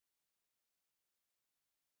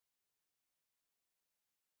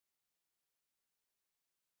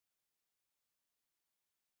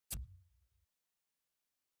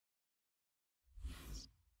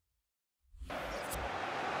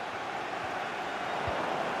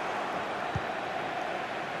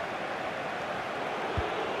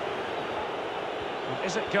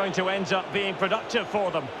Is it going to end up being productive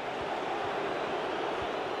for them?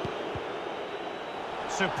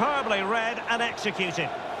 Superbly read and executed.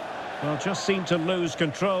 Well, just seemed to lose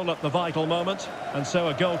control at the vital moment, and so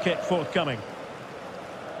a goal kick forthcoming.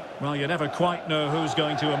 Well, you never quite know who's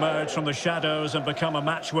going to emerge from the shadows and become a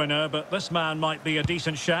match winner, but this man might be a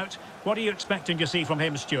decent shout. What are you expecting to see from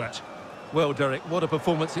him, Stuart? Well, Derek, what a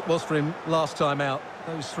performance it was for him last time out.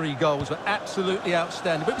 Those 3 goals were absolutely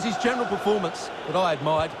outstanding. But it was his general performance that I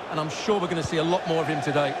admired, and I'm sure we're going to see a lot more of him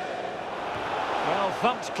today. Well,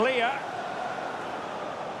 thumped clear.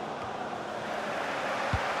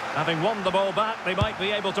 Having won the ball back, they might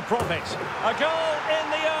be able to profit. A goal in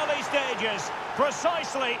the early stages.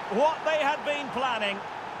 Precisely what they had been planning.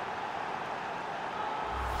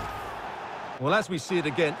 Well, as we see it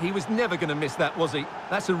again, he was never going to miss that, was he?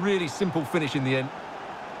 That's a really simple finish in the end.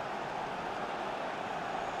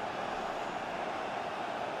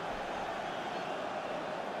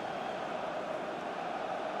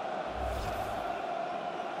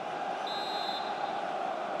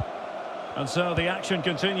 And so the action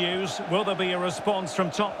continues. Will there be a response from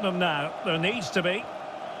Tottenham now? There needs to be.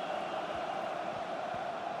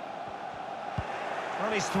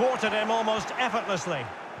 Well, he's thwarted him almost effortlessly.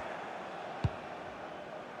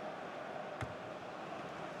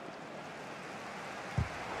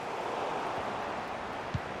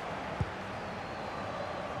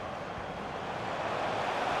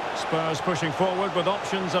 Spurs pushing forward with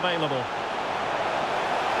options available.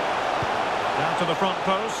 Down to the front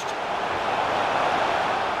post.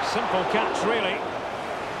 Simple catch, really.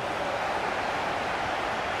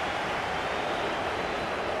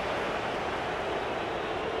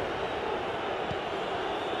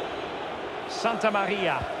 Santa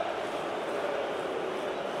Maria.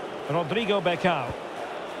 Rodrigo Becao.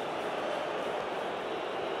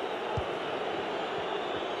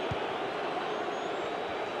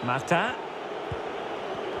 Martin.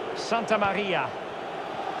 Santa Maria.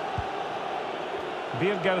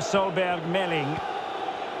 Birger Solberg Melling.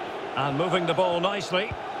 And moving the ball nicely.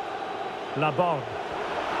 Laborde.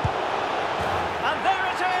 And there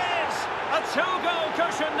it is! A 2-goal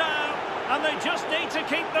cushion now. And they just need to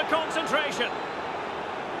keep the concentration.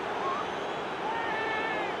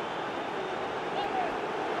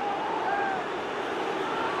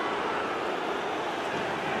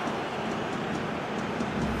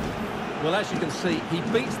 Well, as you can see, he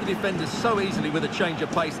beats the defenders so easily with a change of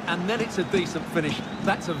pace, and then it's a decent finish.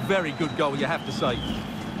 That's a very good goal, you have to say.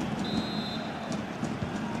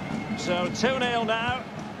 So 2-0 now.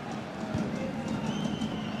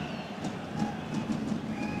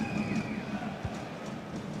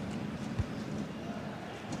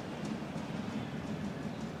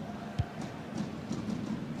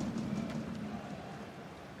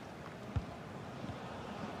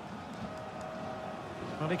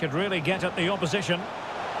 Well, he could really get at the opposition.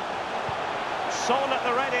 Son at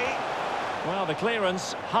the ready. Well, the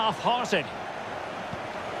clearance half-hearted.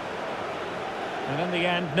 And in the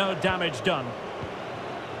end, no damage done.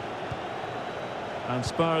 And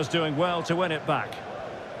Spurs doing well to win it back.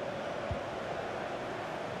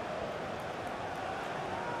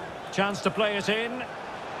 Chance to play it in.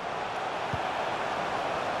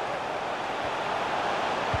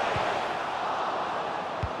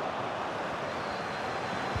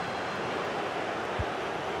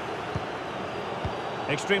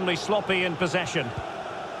 Extremely sloppy in possession.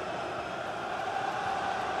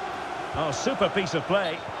 Oh, super piece of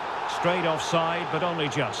play. Straight offside, but only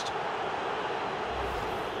just.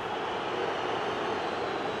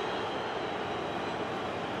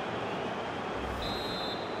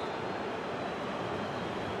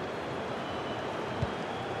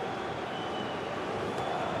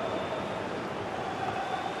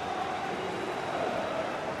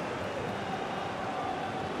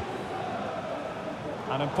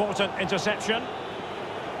 An important interception.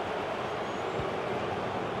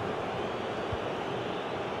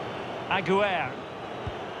 Aguero.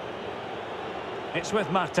 It's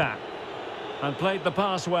with Martin. And played the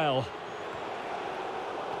pass well.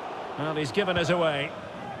 Well, he's given us away.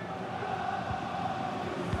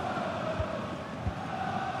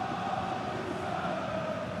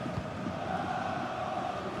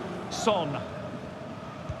 Son.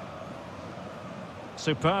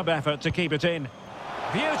 Superb effort to keep it in.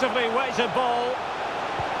 Beautifully weighted ball.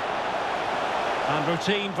 And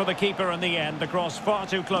routine for the keeper in the end. The cross far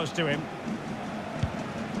too close to him.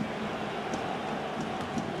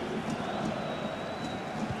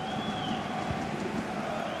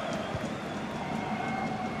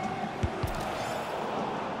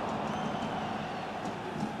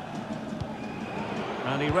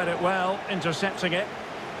 And he read it well, intercepting it.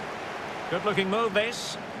 Good-looking move,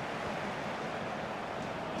 this.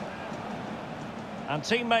 And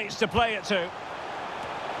teammates to play it to.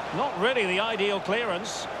 Not really the ideal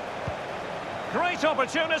clearance. Great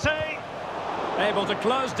opportunity. Able to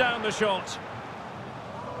close down the shot.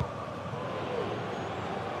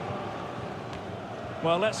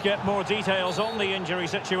 Well, let's get more details on the injury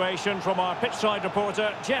situation from our pitchside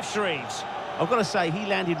reporter, Jeff Shreves. I've got to say, he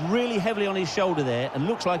landed really heavily on his shoulder there and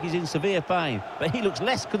looks like he's in severe pain. But he looks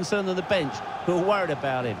less concerned than the bench, who are worried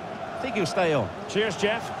about him. I think he'll stay on. Cheers,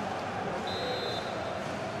 Jeff.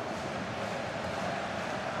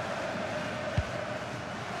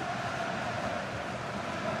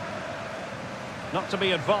 Not to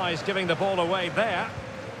be advised giving the ball away there.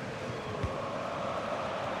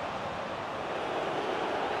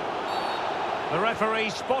 The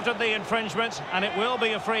referee spotted the infringement, and it will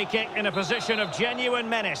be a free kick in a position of genuine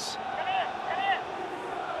menace.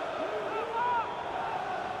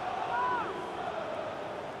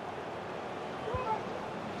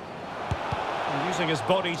 And using his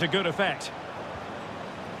body to good effect.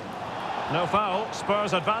 No foul,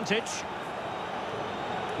 Spurs advantage.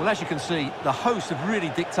 Well, as you can see, the hosts have really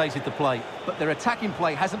dictated the play, but their attacking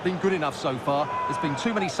play hasn't been good enough so far. There's been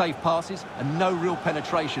too many safe passes and no real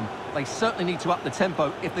penetration. They certainly need to up the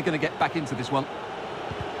tempo if they're going to get back into this one.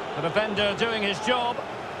 The defender doing his job.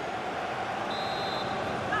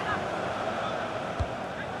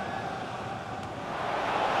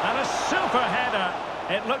 And a super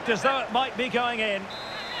header. It looked as though it might be going in.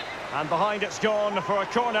 And behind it's gone for a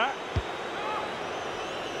corner.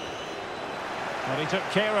 Well, he took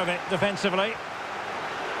care of it defensively.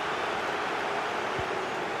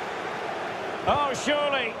 Oh,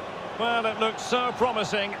 surely. Well, it looked so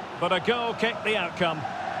promising, but a goal kicked the outcome.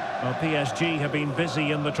 Well, PSG have been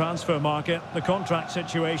busy in the transfer market. The contract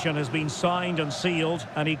situation has been signed and sealed,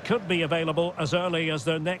 and he could be available as early as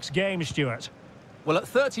their next game, Stuart. Well, at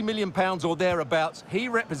 £30 million or thereabouts, he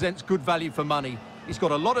represents good value for money. He's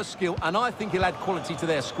got a lot of skill, and I think he'll add quality to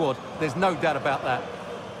their squad. There's no doubt about that.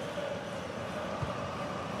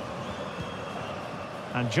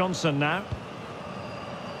 And Johnson now.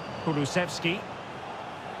 Kulusevski.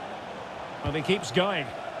 Well, he keeps going.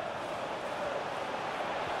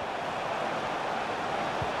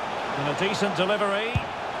 And a decent delivery.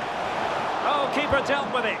 Oh, keeper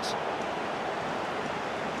dealt with it.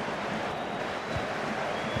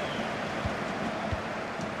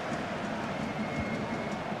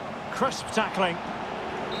 Crisp tackling.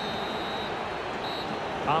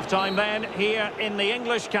 Half-time then, here in the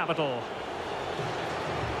English capital.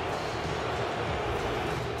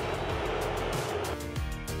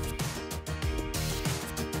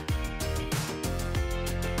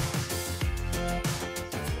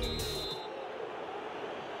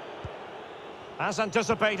 As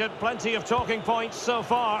anticipated, plenty of talking points so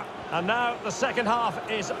far, and now the second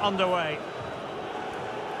half is underway.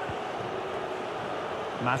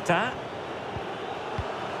 Martin.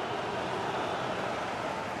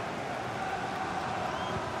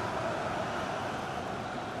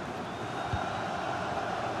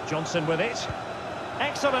 Johnson with it.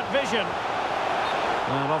 Excellent vision.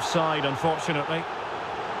 Well, offside, unfortunately.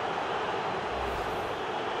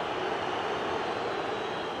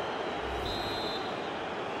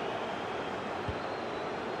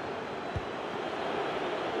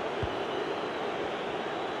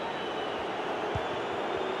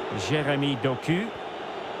 Jeremy Doku.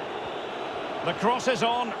 The cross is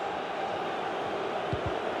on.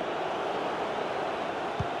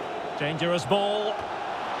 Dangerous ball.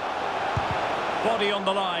 Body on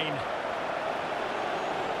the line.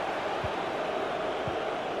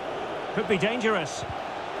 Could be dangerous.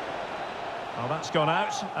 Well, that's gone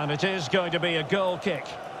out, and it is going to be a goal kick.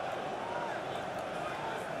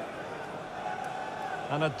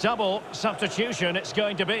 And a double substitution it's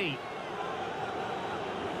going to be.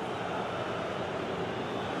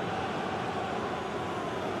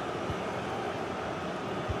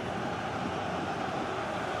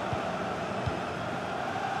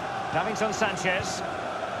 Davinson Sanchez.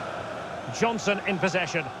 Johnson in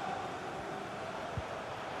possession.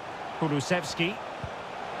 Kulusevski.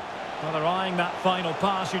 Well, they're eyeing that final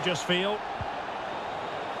pass, you just feel.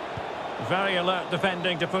 Very alert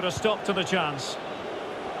defending to put a stop to the chance.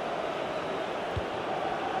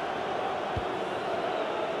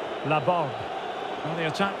 Laborde. Well, the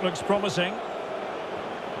attack looks promising.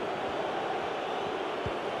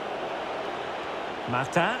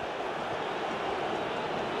 Martin.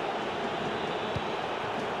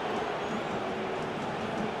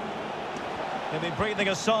 They'll be breathing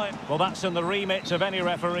a sigh. Well, that's in the remit of any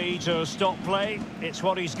referee to stop play. It's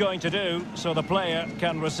what he's going to do, so the player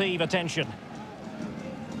can receive attention.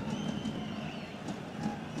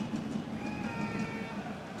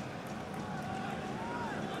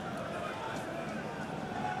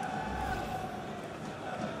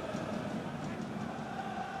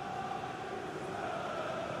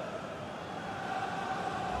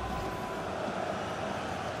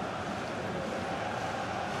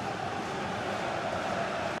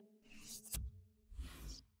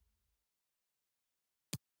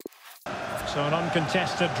 So an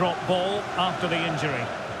uncontested drop ball after the injury.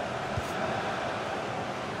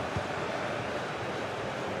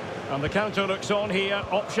 And the counter looks on here,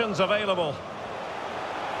 options available.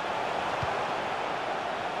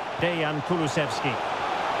 Dejan Kulusevski.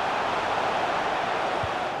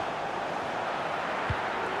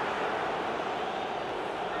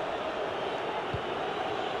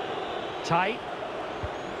 Tight.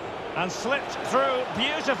 And slipped through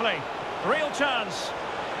beautifully. Real chance.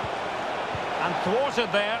 And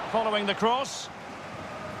thwarted there following the cross.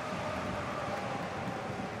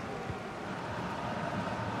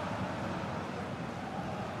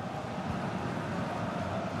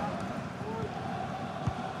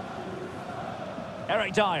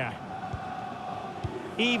 Eric Dyer.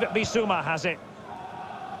 Yves Bissouma has it.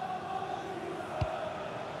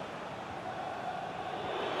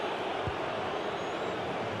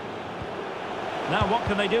 Now what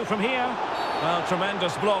can they do from here? Well,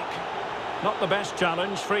 tremendous block. Not the best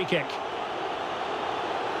challenge, free kick.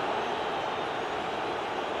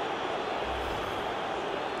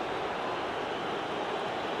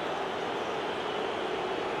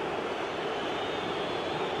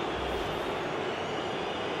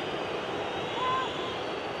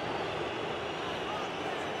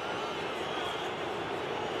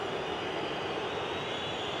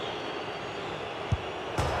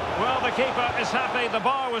 Well, the keeper is happy the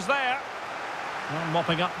bar was there. Well,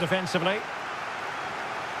 mopping up defensively.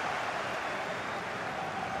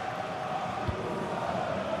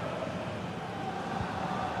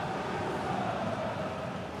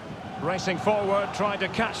 Racing forward, trying to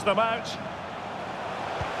catch them out.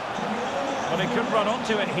 But he couldn't run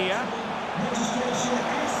onto it here.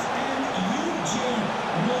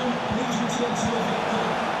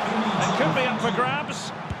 It could be up for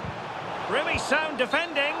grabs. Really sound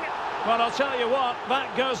defending. Well, I'll tell you what,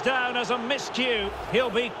 that goes down as a miscue. He'll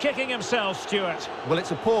be kicking himself, Stuart. Well, it's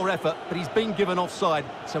a poor effort, but he's been given offside,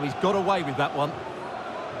 so he's got away with that one.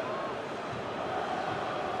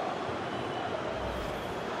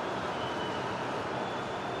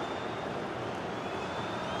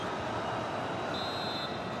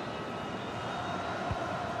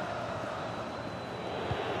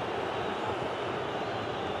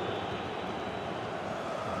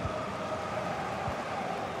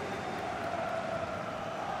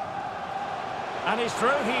 And he's through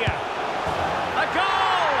here. A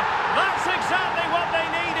goal! That's exactly what they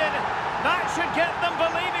needed. That should get them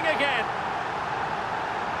believing again.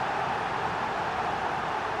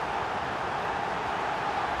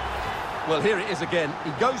 Well, here it is again.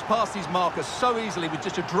 He goes past his marker so easily with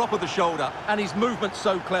just a drop of the shoulder, and his movement's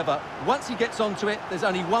so clever. Once he gets onto it, there's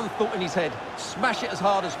only one thought in his head. Smash it as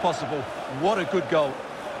hard as possible. What a good goal.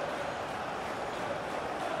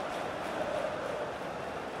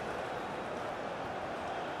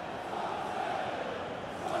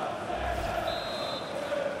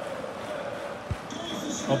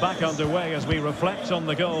 Well, back underway as we reflect on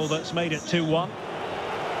the goal that's made it 2-1.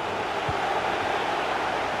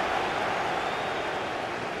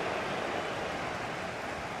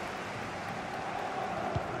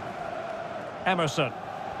 Emerson.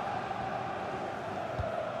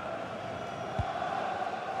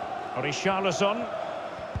 Richarlison.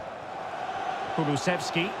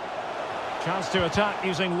 Kulusevski. Chance to attack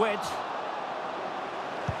using width.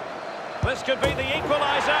 This could be the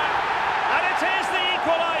equaliser. And it is the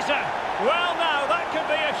equaliser. Well, now, that could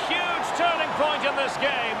be a huge turning point in this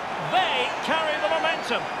game. They carry the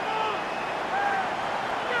momentum.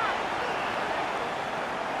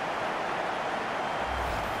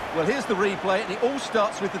 Well, here's the replay, and it all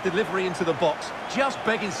starts with the delivery into the box. Just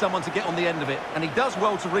begging someone to get on the end of it. And he does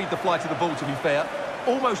well to read the flight of the ball, to be fair.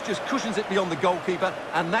 Almost just cushions it beyond the goalkeeper,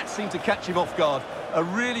 and that seemed to catch him off guard. A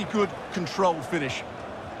really good, controlled finish.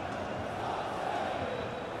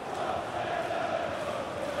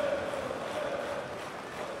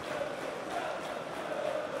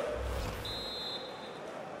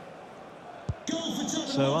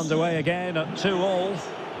 So underway again at 2-2.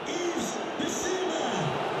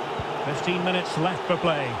 15 minutes left for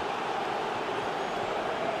play.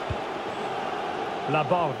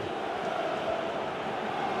 Laborde.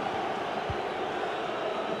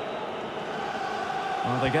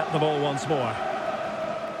 Well, they get the ball once more.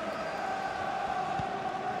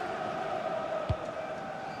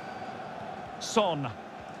 Son.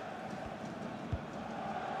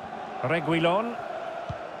 Reguilon.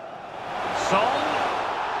 Son.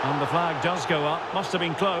 And the flag does go up. Must have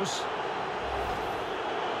been close.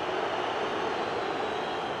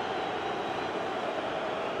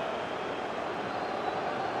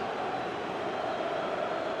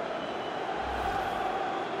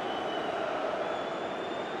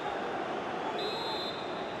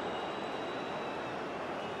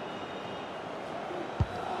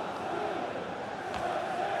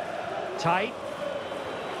 Tight.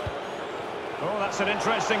 Oh, that's an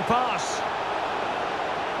interesting pass.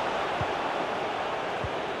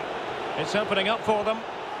 It's opening up for them.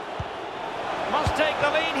 Must take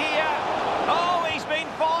the lead here. Oh, he's been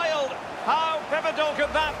foiled. How pivotal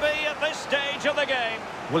could that be at this stage of the game?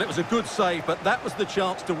 Well, it was a good save, but that was the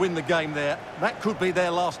chance to win the game there. That could be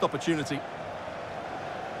their last opportunity.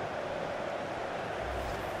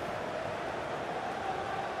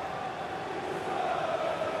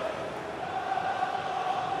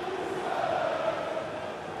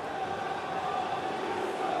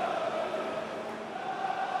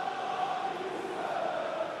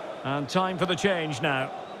 And time for the change now.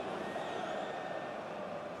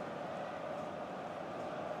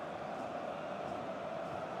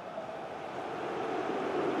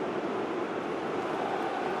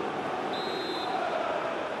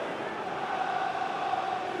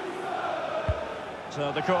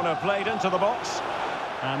 So the corner played into the box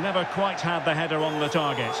and never quite had the header on the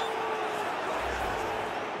target.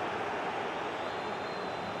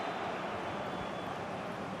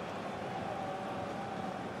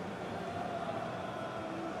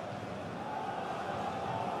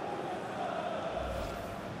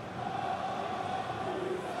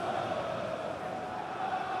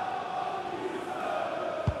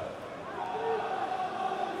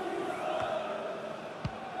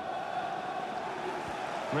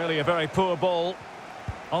 Really a very poor ball.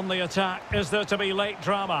 On the attack, is there to be late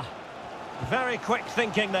drama? Very quick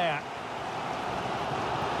thinking there.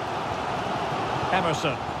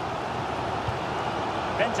 Emerson.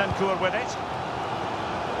 Bentancur with it.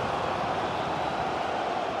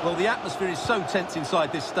 Well, the atmosphere is so tense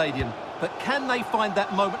inside this stadium, but can they find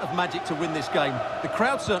that moment of magic to win this game? The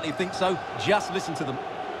crowd certainly think so. Just listen to them.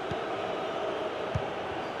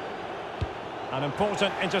 An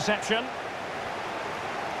important interception.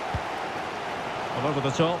 Well, over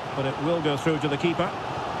the top, but it will go through to the keeper.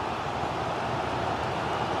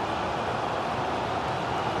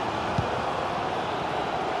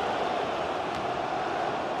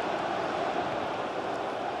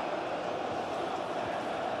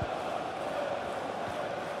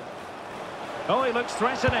 Oh, he looks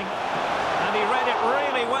threatening. And he read it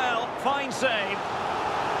really well. Fine save.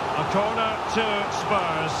 A corner to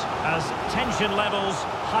Spurs as tension levels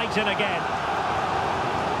heighten again.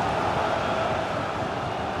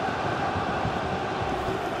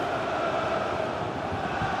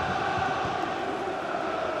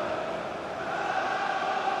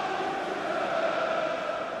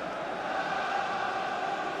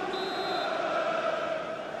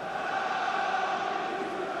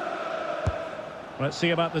 Let's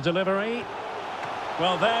see about the delivery.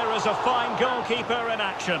 Well, there is a fine goalkeeper in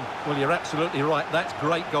action. Well, you're absolutely right. That's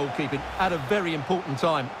great goalkeeping at a very important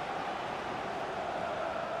time.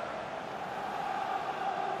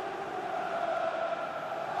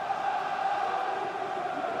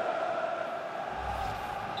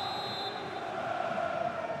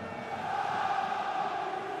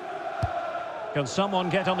 Can someone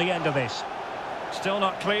get on the end of this? Still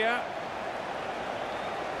not clear.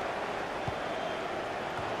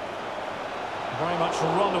 Very much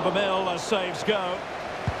run-of-the-mill as saves go.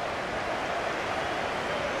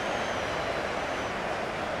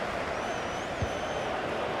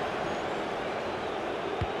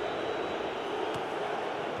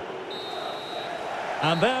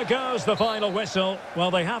 And there goes the final whistle. Well,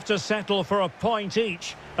 they have to settle for a point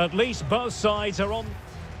each. At least both sides are on.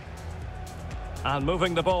 And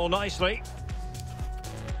moving the ball nicely.